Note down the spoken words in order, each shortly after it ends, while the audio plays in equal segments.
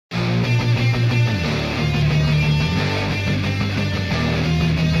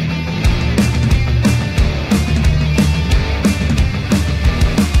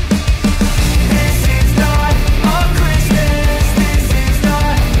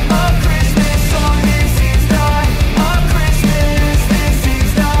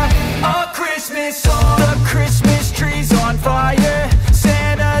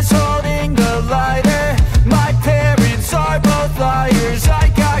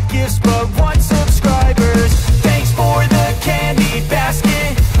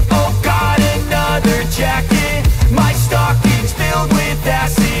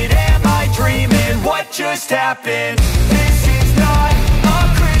happen. This is not a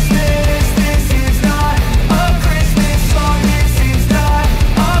Christmas. This is not a Christmas song. This is not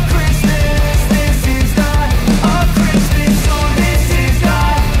a Christmas. This is not a Christmas song. This is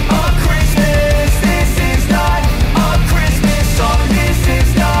not a Christmas. This is not a Christmas song. This is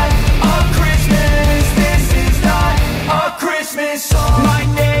not a Christmas. This is not a Christmas song. My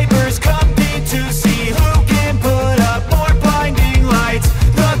neighbors compete to see who can put up more blinding lights.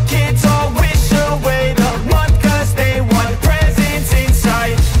 The kids all wish away the month 'cause they want presents in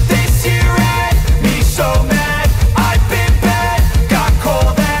sight. This year had me so mad, I've been bad, got coal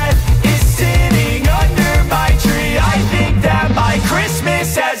that is sitting under my tree. I think that my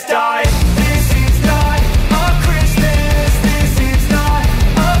Christmas has died. This is not a Christmas. This is not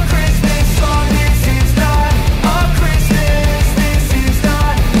a Christmas song. This is not a Christmas. This is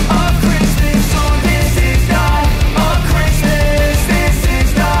not a Christmas song. This is not a Christmas. This is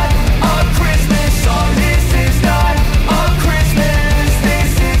not a Christmas song. This is not a Christmas.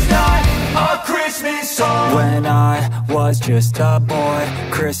 This is not a Christmas song. When I was just a boy,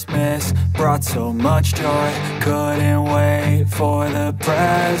 Christmas brought so much joy. Couldn't wait for the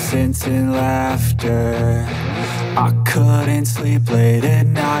presents and laughter. I couldn't sleep late at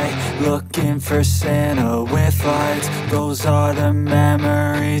night, looking for Santa with lights. Those are the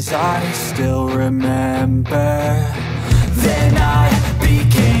memories I still remember. Then I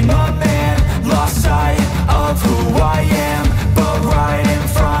became a man, lost sight of who I am.